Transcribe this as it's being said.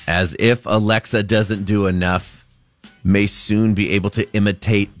as if Alexa doesn't do enough, may soon be able to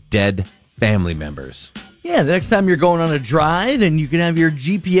imitate dead family members. Yeah, the next time you're going on a drive and you can have your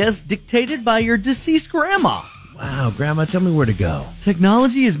GPS dictated by your deceased grandma. Wow, Grandma, tell me where to go.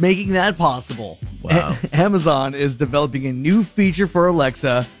 Technology is making that possible. Wow. Amazon is developing a new feature for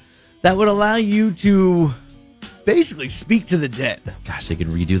Alexa that would allow you to basically speak to the dead. Gosh, they could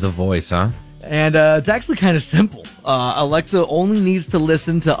redo the voice, huh? And it's actually kind of simple. Alexa only needs to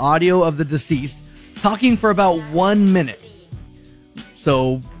listen to audio of the deceased talking for about 1 minute.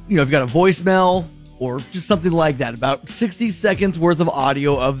 So, if you've got a voicemail or just something like that, about 60 seconds worth of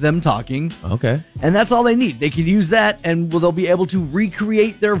audio of them talking. Okay. And that's all they need. They can use that and they'll be able to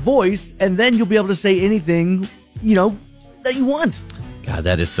recreate their voice, and then you'll be able to say anything, that you want. God,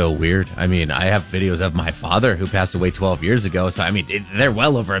 that is so weird. I mean, I have videos of my father who passed away 12 years ago. So, I mean, they're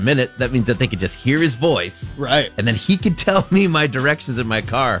well over a minute. That means that they could just hear his voice. Right. And then he could tell me my directions in my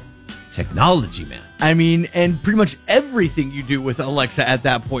car. Technology, man. I mean, and pretty much everything you do with Alexa at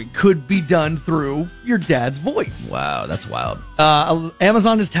that point could be done through your dad's voice. Wow, that's wild.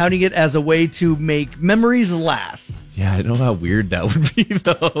 Amazon is touting it as a way to make memories last. Yeah, I know how weird that would be,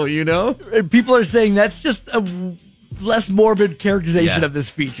 though, And people are saying that's just a less morbid characterization of this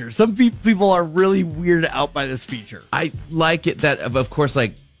feature. Some people are really weirded out by this feature. I like it that, of course,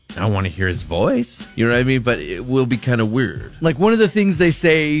 like, I want to hear his voice. You know what I mean? But it will be kind of weird. Like, one of the things they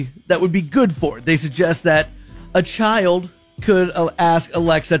say that would be good for it, they suggest that a child could ask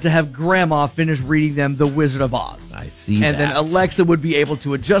Alexa to have grandma finish reading them The Wizard of Oz. I see And then Alexa would be able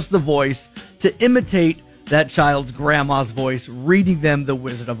to adjust the voice to imitate that child's grandma's voice reading them The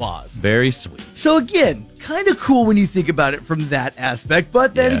Wizard of Oz. Very sweet. So again, kind of cool when you think about it from that aspect.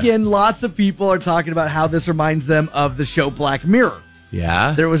 But then again, lots of people are talking about how this reminds them of the show Black Mirror.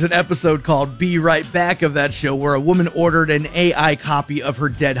 Yeah? There was an episode called Be Right Back of that show where a woman ordered an AI copy of her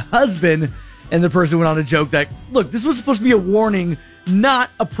dead husband, and the person went on to joke that, look, this was supposed to be a warning, not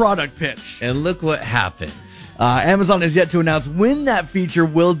a product pitch. And look what happened. Amazon has yet to announce when that feature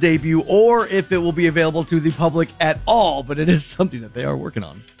will debut or if it will be available to the public at all, but it is something that they are working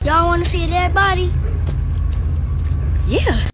on. Y'all want to see a dead body? Yeah.